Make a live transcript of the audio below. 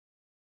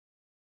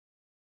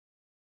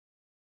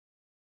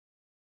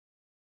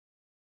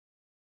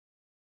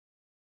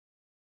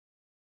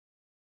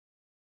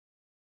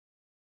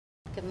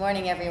Good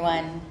morning,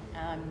 everyone.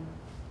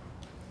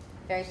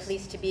 Very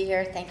pleased to be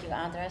here. Thank you,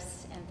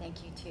 Andres, and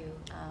thank you to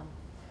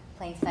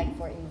Plain Sight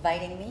for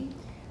inviting me.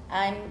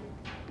 I'm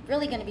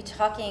really going to be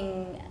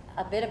talking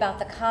a bit about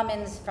the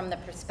commons from the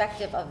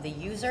perspective of the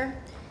user,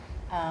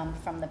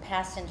 from the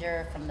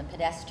passenger, from the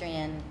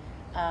pedestrian,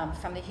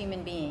 from the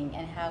human being,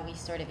 and how we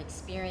sort of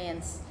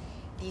experience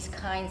these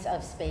kinds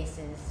of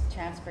spaces,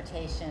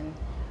 transportation,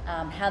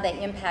 how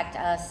they impact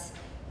us,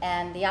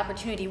 and the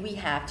opportunity we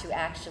have to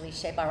actually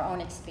shape our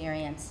own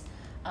experience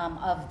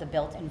of the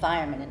built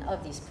environment and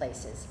of these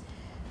places.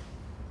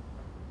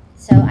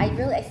 So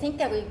I think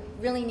that we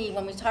really need,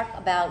 when we talk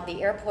about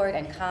the airport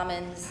and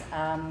commons,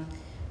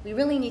 we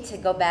really need to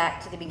go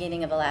back to the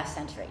beginning of the last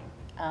century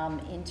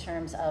in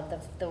terms of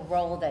the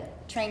role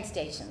that train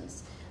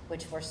stations,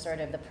 which were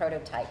sort of the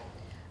prototype,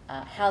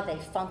 how they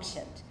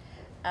functioned.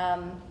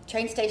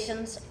 Train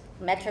stations,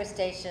 metro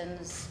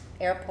stations,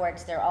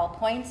 airports, they're all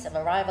points of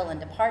arrival and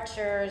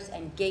departures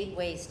and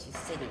gateways to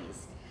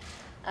cities.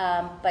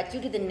 But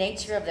due to the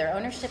nature of their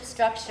ownership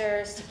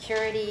structure,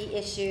 security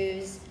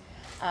issues,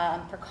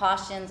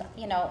 precautions,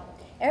 you know,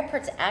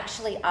 airports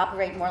actually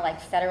operate more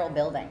like federal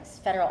buildings,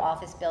 federal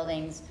office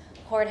buildings,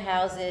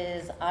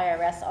 courthouses,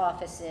 IRS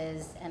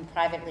offices, and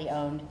privately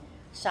owned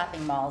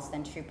shopping malls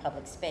than true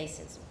public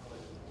spaces.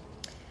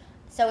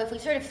 So if we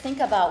sort of think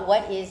about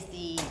what is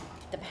the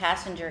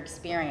passenger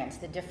experience,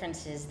 the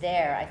differences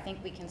there, I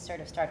think we can sort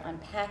of start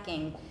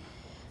unpacking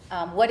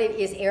what it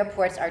is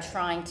airports are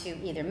trying to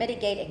either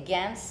mitigate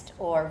against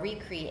or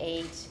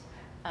recreate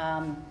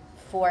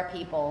for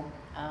people,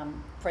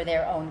 for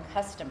their own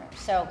customers.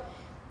 So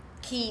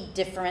key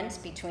difference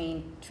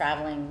between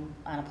traveling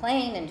on a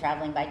plane and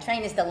traveling by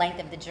train is the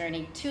length of the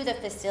journey to the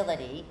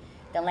facility,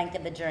 the length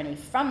of the journey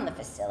from the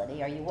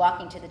facility. Are you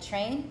walking to the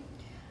train,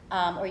 or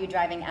are you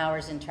driving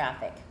hours in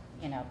traffic,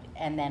 you know,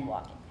 and then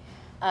walking?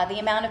 The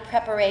amount of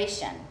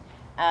preparation,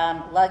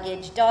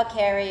 luggage, dog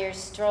carriers,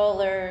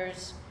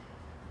 strollers,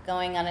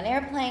 going on an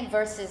airplane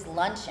versus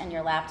lunch and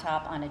your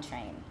laptop on a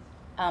train.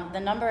 The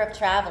number of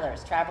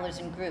travelers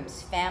in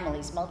groups,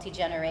 families,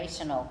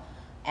 multi-generational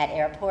at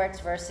airports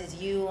versus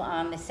you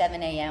on the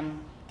 7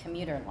 a.m.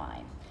 commuter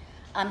line.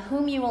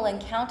 Whom you will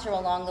encounter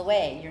along the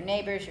way, your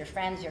neighbors, your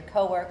friends, your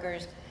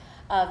coworkers,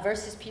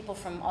 versus people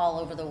from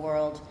all over the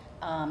world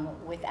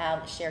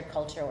without shared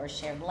culture or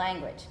shared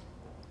language.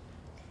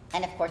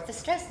 And of course, the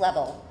stress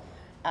level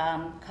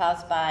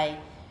caused by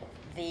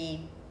the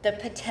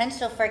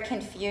potential for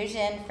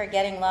confusion, for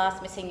getting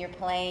lost, missing your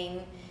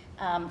plane,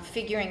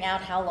 figuring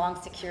out how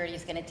long security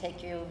is going to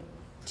take you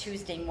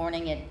Tuesday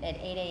morning at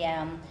 8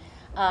 a.m.,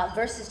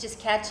 versus just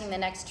catching the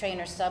next train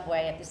or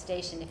subway at the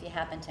station if you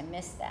happen to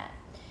miss that.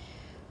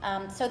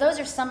 So those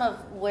are some of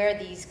where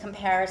these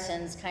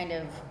comparisons kind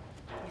of,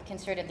 you can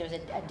sort of, there's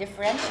a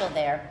differential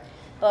there.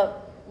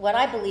 But what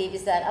I believe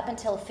is that up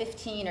until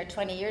 15 or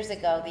 20 years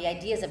ago, the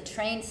ideas of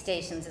train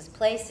stations as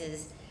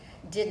places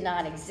did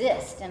not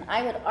exist. And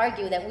I would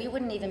argue that we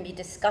wouldn't even be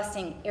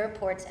discussing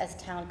airports as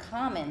town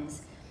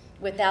commons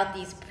without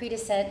these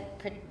predecedent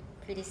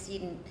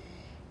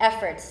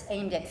efforts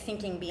aimed at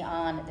thinking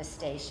beyond the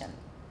station.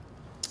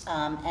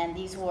 And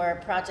these were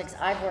projects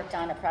I've worked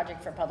on, a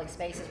project for public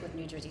spaces with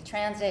New Jersey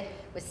Transit,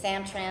 with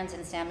Samtrans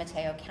in San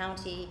Mateo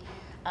County,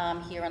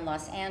 here in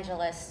Los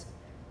Angeles,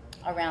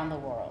 around the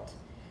world.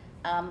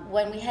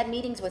 When we had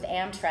meetings with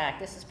Amtrak,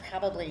 this is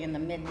probably in the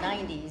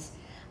mid-90s,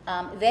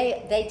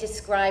 they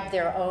described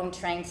their own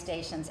train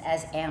stations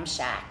as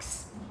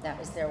Amshacks. That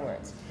was their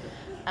words.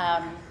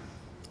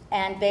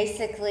 And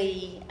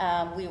basically,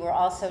 we were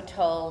also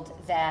told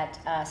that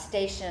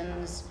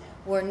stations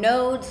were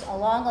nodes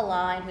along a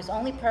line whose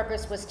only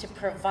purpose was to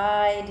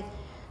provide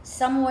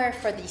somewhere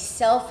for the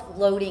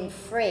self-loading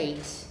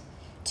freight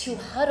to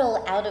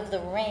huddle out of the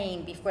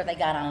rain before they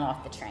got on and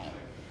off the train.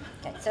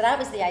 Okay, so that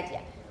was the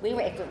idea.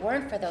 If it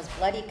weren't for those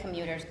bloody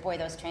commuters, boy,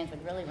 those trains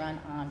would really run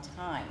on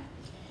time.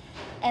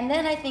 And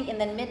then I think in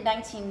the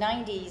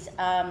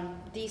mid-1990s,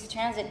 these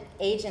transit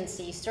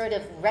agencies sort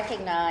of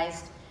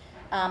recognized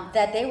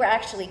that they were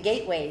actually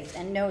gateways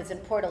and nodes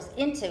and portals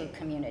into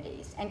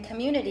communities. And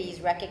communities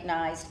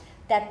recognized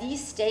that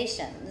these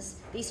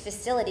stations, these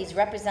facilities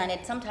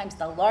represented sometimes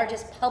the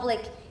largest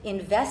public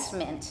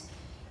investment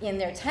in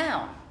their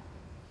town,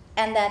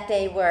 and that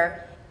they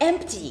were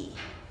empty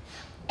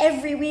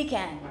every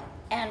weekend.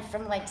 And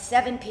from like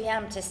 7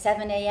 p.m. to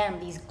 7 a.m.,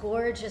 these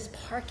gorgeous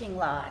parking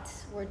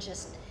lots were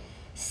just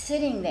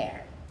sitting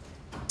there.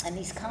 And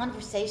these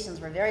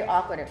conversations were very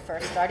awkward at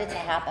first, started to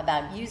happen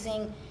about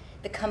using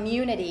the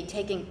community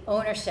taking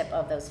ownership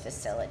of those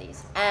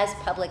facilities as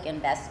public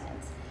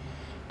investments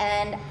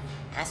and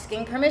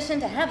asking permission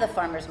to have the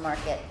farmers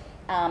market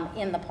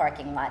in the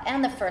parking lot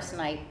and the first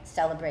night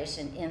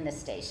celebration in the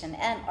station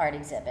and art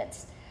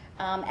exhibits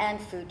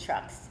and food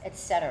trucks,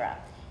 etc.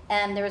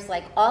 And there was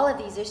like all of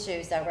these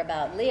issues that were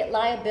about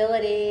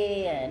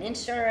liability and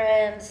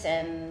insurance,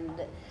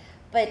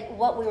 but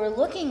what we were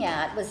looking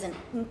at was an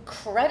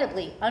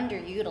incredibly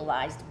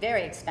underutilized,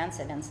 very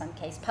expensive in some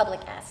case, public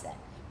asset,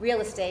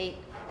 real estate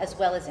as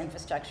well as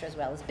infrastructure as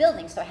well as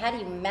buildings. So how do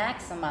you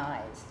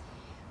maximize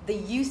the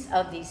use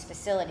of these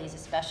facilities,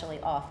 especially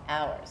off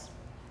hours.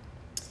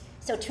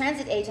 So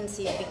transit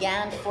agencies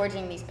began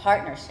forging these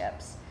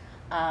partnerships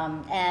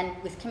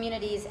and with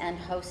communities and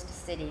host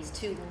cities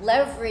to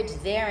leverage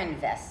their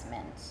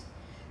investment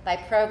by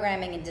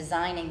programming and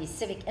designing these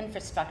civic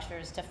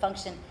infrastructures to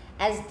function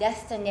as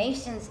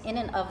destinations in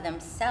and of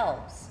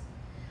themselves.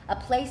 A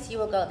place you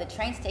will go, the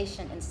train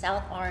station in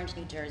South Orange,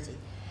 New Jersey,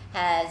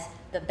 has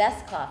the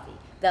best coffee,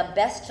 the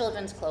best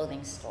children's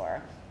clothing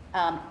store,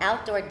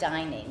 outdoor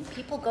dining.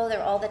 People go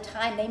there all the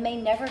time. They may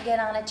never get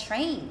on a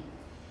train.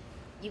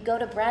 You go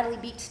to Bradley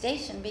Beach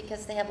Station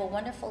because they have a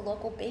wonderful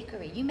local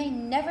bakery. You may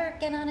never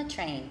get on a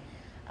train,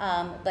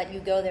 but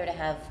you go there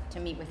to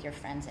meet with your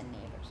friends and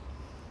neighbors.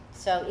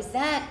 So is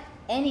that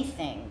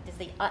anything? Does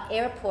the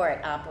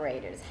airport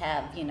operators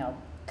have,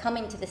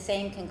 coming to the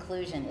same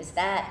conclusion? Is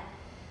that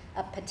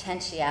a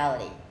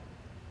potentiality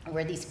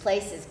where these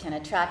places can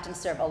attract and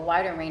serve a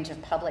wider range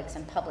of publics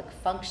and public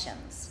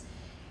functions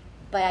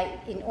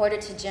in order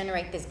to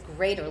generate this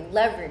greater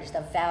leverage, the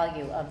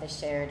value of the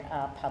shared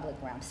public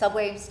realm?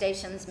 Subway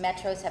stations,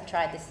 metros have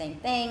tried the same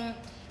thing,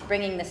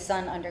 bringing the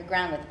sun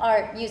underground with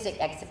art, music,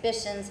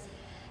 exhibitions.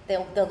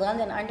 The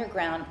London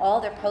Underground,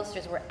 all their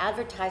posters were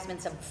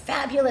advertisements of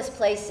fabulous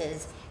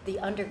places the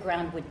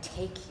Underground would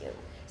take you.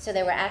 So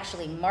they were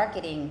actually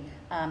marketing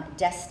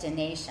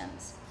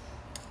destinations.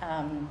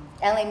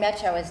 LA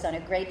Metro has done a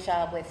great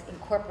job with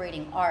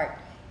incorporating art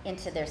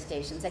into their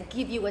stations that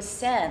give you a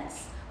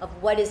sense of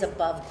what is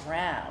above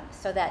ground.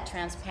 So that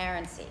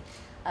transparency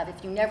of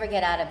if you never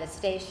get out of the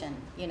station,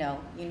 you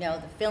know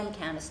the film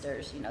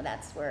canisters,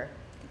 that's where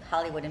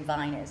Hollywood and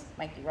Vine is.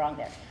 Might be wrong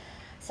there.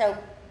 So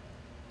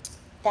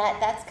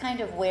that's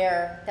kind of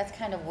where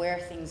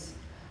things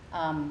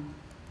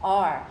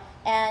are.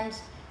 And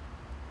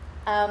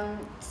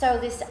so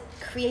this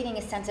creating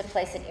a sense of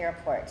place at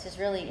airports is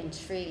really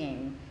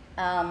intriguing.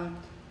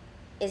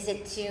 Is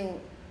it to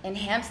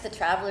enhance the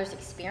traveler's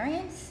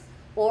experience?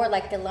 Or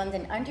like the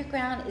London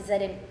Underground, is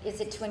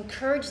it to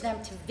encourage them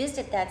to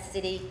visit that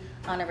city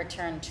on a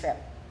return trip,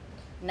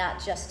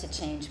 not just to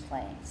change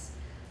planes?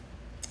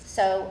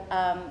 So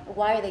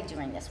why are they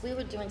doing this? We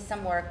were doing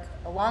some work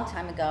a long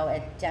time ago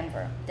at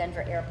Denver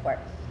Airport.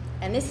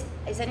 And is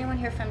anyone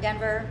here from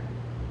Denver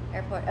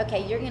Airport?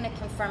 Okay, you're gonna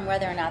confirm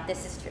whether or not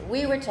this is true.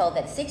 We were told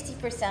that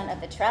 60%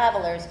 of the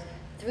travelers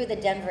through the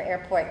Denver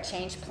Airport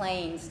changed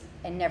planes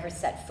and never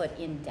set foot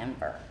in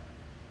Denver.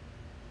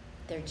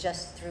 They're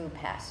just through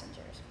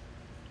passengers.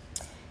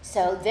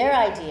 So their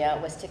idea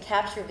was to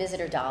capture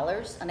visitor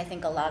dollars, and I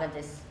think a lot of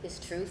this is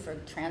true for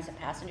transit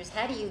passengers.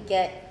 How do you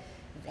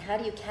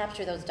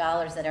capture those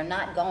dollars that are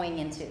not going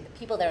into, the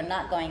people that are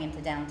not going into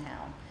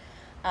downtown?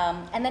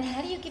 And then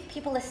how do you give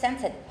people a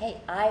sense that, hey,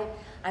 I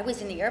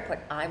was in the airport,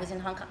 I was in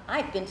Hong Kong,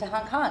 I've been to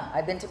Hong Kong,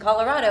 I've been to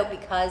Colorado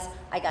because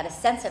I got a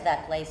sense of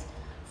that place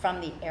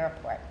from the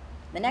airport.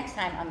 The next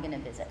time I'm gonna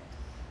visit.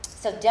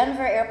 So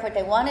Denver Airport,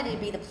 they wanted it to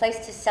be the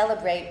place to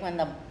celebrate when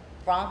the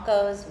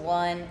Broncos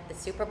won the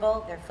Super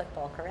Bowl. They're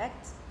football,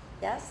 correct?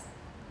 Yes?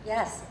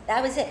 Yes,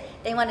 that was it.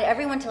 They wanted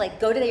everyone to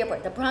go to the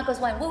airport. The Broncos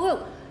won,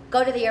 woo-woo.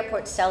 Go to the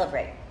airport,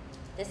 celebrate.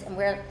 It's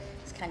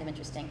kind of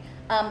interesting.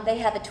 They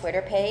have a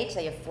Twitter page.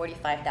 They have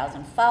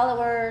 45,000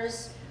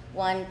 followers.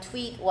 One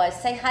tweet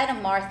was, say hi to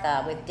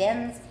Martha with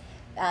Den's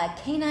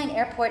Canine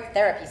Airport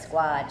Therapy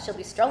Squad. She'll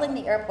be strolling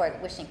the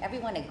airport wishing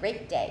everyone a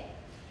great day.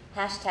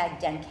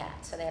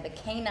 #DenCat. So they have a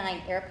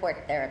canine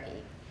airport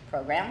therapy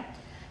program.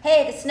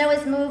 Hey, the snow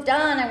has moved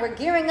on and we're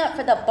gearing up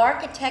for the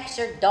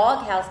Barkitecture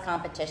Doghouse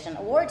Competition,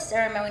 award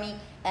ceremony,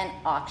 and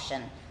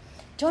auction.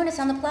 Join us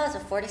on the Plaza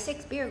 4 to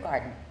 6 Beer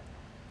Garden.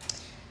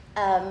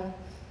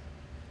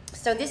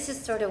 So this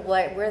is sort of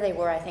where they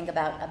were, I think,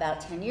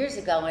 about 10 years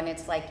ago, and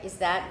it's like, is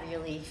that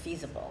really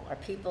feasible? Are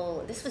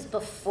people, this was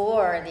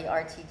before the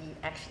RTD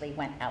actually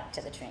went out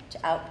to the train,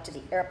 out to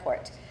the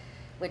airport,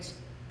 which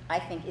I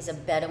think is a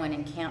Bedouin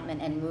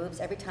encampment and moves.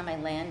 Every time I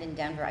land in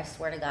Denver, I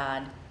swear to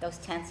God, those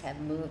tents have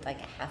moved like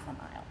a half a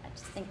mile. I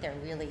just think they're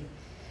really,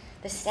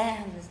 the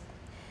sands.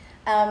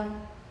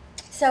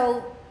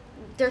 So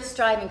they're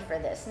striving for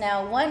this.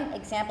 Now, one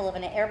example of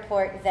an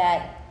airport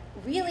that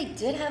really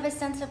did have a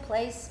sense of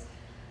place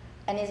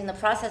and is in the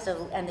process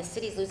of, and the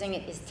city's losing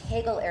it, is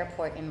Tegel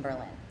Airport in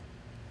Berlin.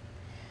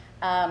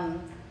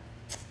 And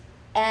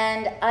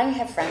I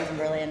have friends in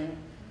Berlin.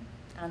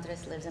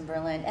 Andres lives in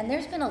Berlin, and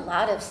there's been a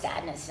lot of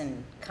sadness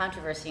and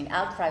controversy and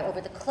outcry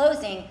over the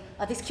closing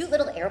of this cute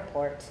little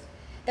airport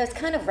that was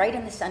kind of right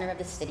in the center of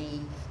the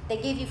city. They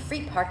gave you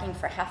free parking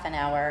for half an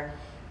hour,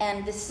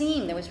 and the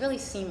scene, there was really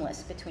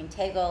seamless between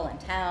Tegel and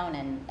town,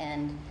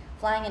 and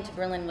flying into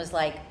Berlin was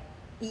like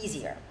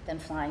easier than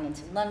flying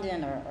into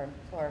London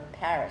or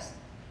Paris.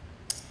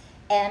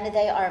 And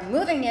they are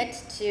moving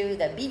it to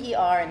the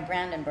BER in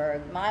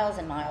Brandenburg, miles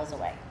and miles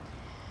away.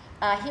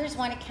 Here's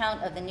one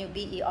account of the new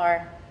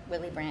BER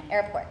Willy Brandt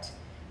Airport.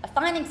 A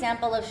fine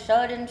example of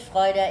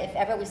Schadenfreude if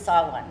ever we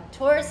saw one.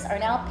 Tourists are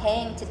now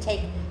paying to take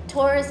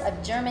tours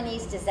of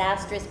Germany's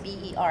disastrous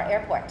BER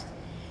airport.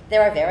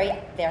 There are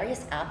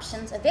various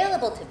options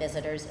available to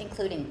visitors,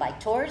 including bike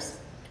tours,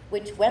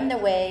 which wend their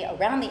way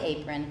around the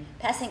apron,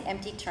 passing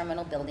empty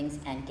terminal buildings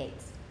and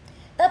gates.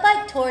 The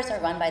bike tours are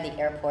run by the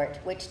airport,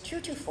 which,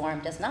 true to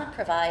form, does not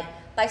provide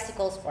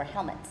bicycles or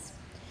helmets.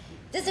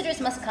 Visitors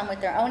must come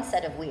with their own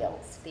set of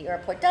wheels. The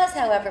airport does,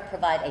 however,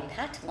 provide a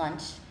packed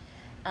lunch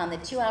on the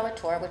 2-hour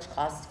tour, which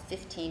costs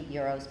 15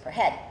 euros per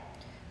head.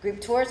 Group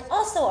tours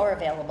also are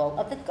available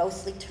of the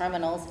ghostly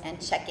terminals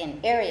and check-in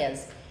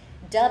areas,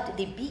 dubbed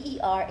the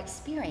BER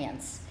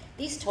experience.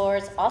 These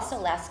tours also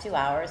last 2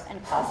 hours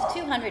and cost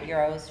 200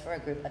 euros for a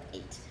group of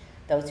 8.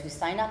 Those who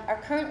sign up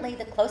are currently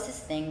the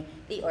closest thing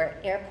the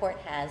airport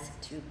has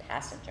to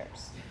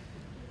passengers.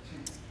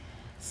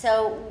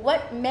 So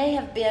what may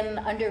have been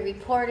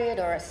underreported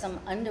or some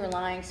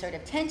underlying sort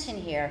of tension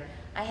here,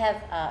 I have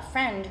a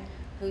friend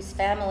whose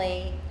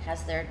family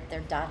has their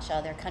dacha,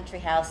 their country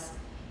house,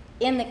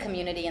 in the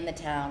community in the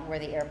town where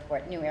the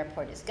new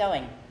airport is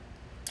going.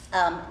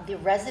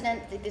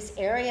 This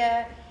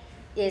area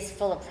is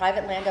full of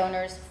private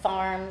landowners,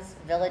 farms,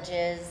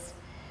 villages,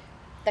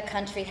 the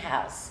country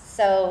house.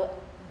 So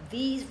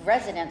these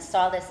residents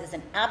saw this as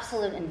an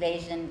absolute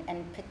invasion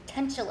and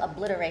potential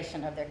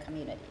obliteration of their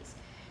communities.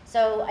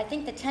 So I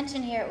think the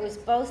tension here was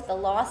both the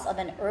loss of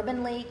an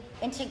urbanly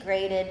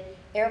integrated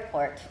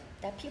airport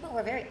that people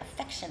were very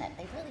affectionate.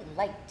 They really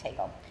liked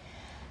Tegel.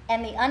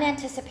 And the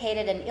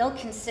unanticipated and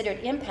ill-considered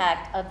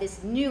impact of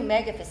this new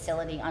mega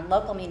facility on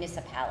local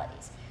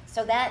municipalities.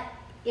 So that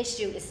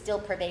issue is still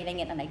pervading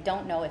it, and I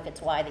don't know if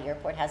it's why the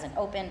airport hasn't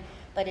opened,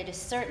 but it is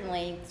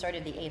certainly sort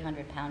of the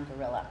 800-pound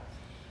gorilla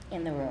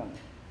in the room.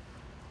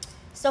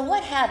 So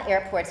what have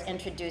airports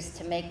introduced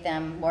to make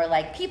them more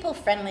like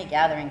people-friendly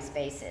gathering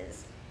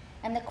spaces?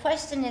 And the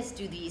question is,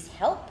 do these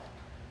help,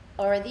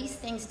 or are these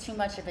things too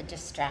much of a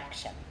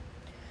distraction?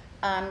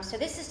 So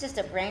this is just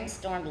a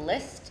brainstormed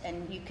list,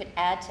 and you could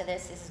add to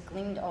this. This is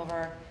gleaned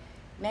over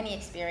many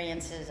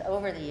experiences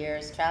over the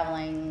years,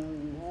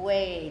 traveling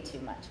way too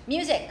much.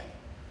 Music,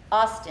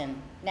 Austin,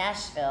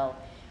 Nashville,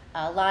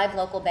 live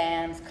local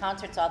bands,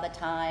 concerts all the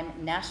time.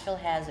 Nashville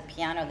has a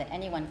piano that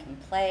anyone can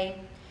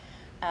play.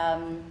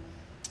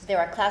 There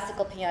are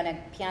classical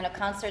piano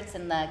concerts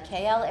in the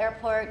KL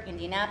airport.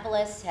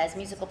 Indianapolis has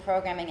musical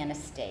programming and a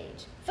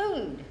stage.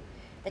 Food.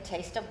 The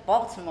Taste of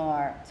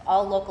Baltimore. It's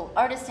all local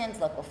artisans,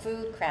 local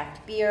food,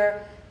 craft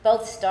beer,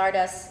 both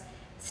startups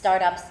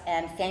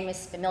and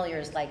famous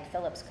familiars like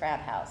Phillips Crab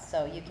House.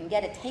 So you can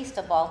get a taste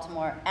of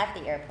Baltimore at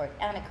the airport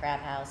and a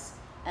crab house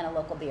and a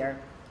local beer.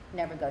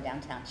 Never go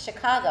downtown.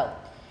 Chicago.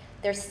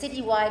 Their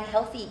citywide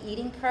healthy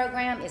eating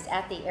program is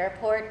at the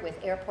airport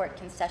with airport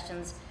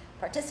concessions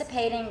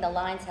participating. The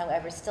lines,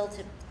 however, still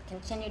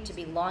continue to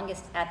be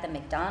longest at the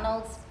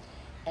McDonald's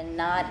and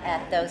not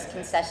at those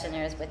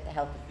concessionaires with the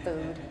healthy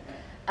food.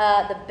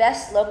 The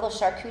best local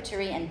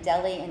charcuterie and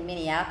deli in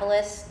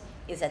Minneapolis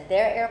is at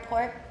their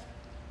airport.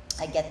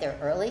 I get there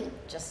early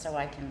just so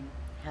I can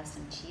have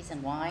some cheese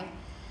and wine.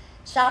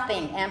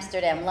 Shopping,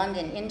 Amsterdam,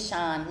 London,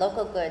 Incheon,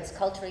 local goods,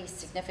 culturally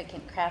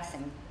significant crafts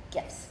and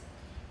gifts.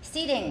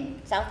 Seating,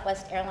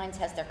 Southwest Airlines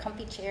has their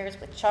comfy chairs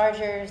with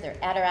chargers, their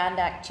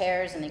Adirondack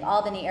chairs in the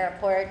Albany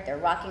airport, their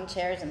rocking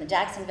chairs in the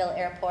Jacksonville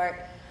airport,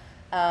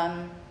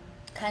 kind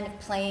of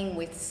playing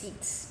with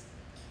seats.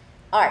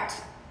 Art.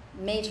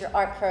 Major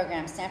art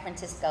programs, San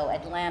Francisco,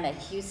 Atlanta,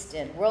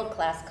 Houston,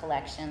 world-class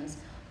collections.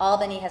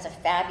 Albany has a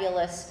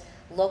fabulous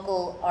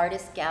local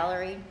artist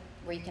gallery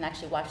where you can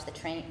actually watch the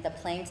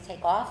planes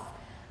take off.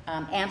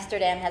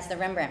 Amsterdam has the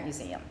Rembrandt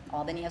Museum.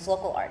 Albany has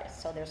local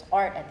artists, so there's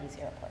art at these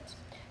airports.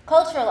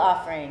 Cultural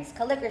offerings,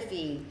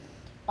 calligraphy,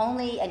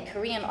 and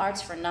Korean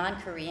arts for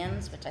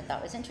non-Koreans, which I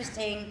thought was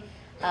interesting.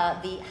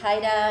 The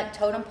Haida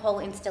totem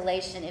pole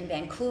installation in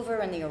Vancouver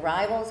in the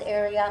arrivals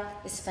area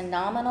is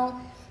phenomenal.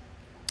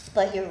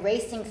 But you're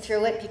racing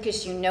through it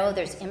because you know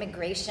there's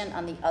immigration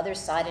on the other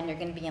side and you're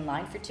going to be in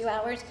line for 2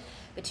 hours,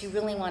 but you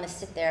really want to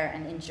sit there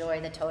and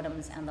enjoy the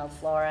totems and the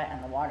flora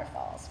and the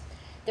waterfalls.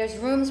 There's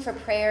rooms for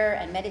prayer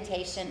and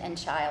meditation and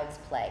child's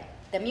play.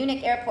 The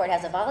Munich airport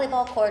has a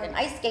volleyball court, an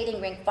ice skating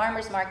rink,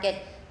 farmer's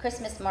market,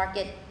 Christmas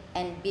market,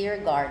 and beer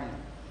garden.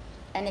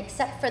 And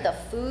except for the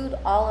food,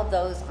 all of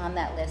those on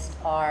that list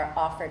are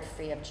offered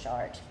free of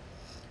charge.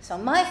 So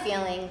my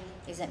feeling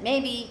is that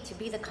maybe to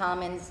be the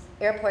commons,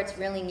 airports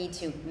really need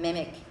to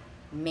mimic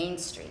Main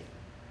Street.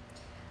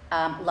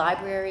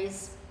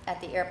 Libraries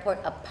at the airport,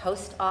 a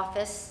post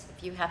office,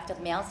 if you have to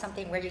mail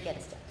something, where do you get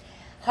it?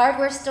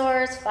 Hardware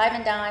stores, 5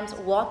 and dimes,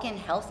 walk-in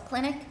health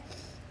clinic.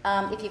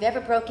 If you've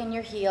ever broken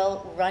your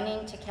heel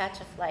running to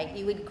catch a flight,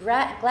 you would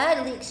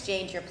gladly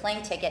exchange your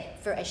plane ticket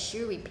for a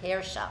shoe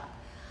repair shop.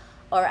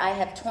 Or I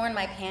have torn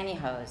my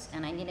pantyhose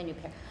and I need a new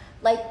pair.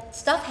 Like,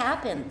 stuff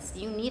happens.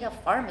 You need a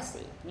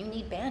pharmacy. You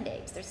need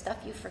Band-Aids. There's stuff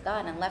you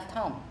forgot and left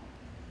home.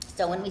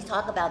 So when we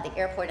talk about the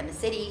airport and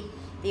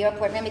the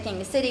airport mimicking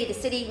the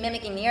city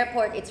mimicking the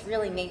airport, it's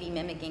really maybe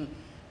mimicking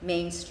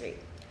Main Street.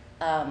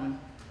 Okay.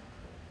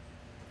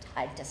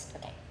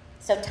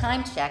 So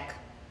time check.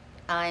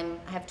 I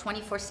have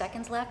 24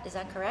 seconds left. Is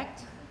that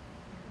correct?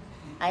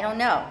 I don't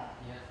know.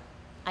 Yeah.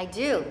 I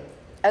do.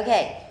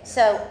 Okay.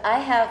 So I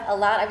have a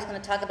lot. I was going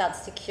to talk about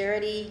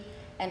security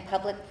and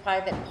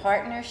public-private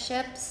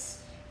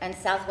partnerships, and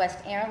Southwest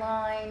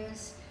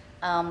Airlines,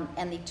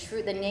 and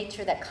the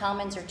nature that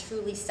commons are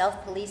truly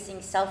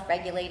self-policing,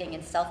 self-regulating,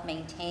 and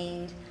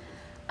self-maintained.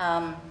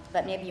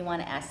 But maybe you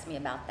want to ask me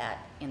about that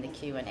in the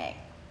Q&A.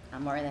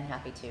 I'm more than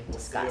happy to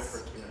discuss. We'll stay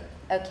up for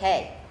Q&A.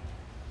 Okay.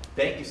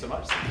 Thank you so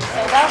much.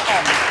 You're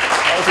welcome.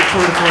 That was a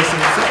tour de force in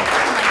itself.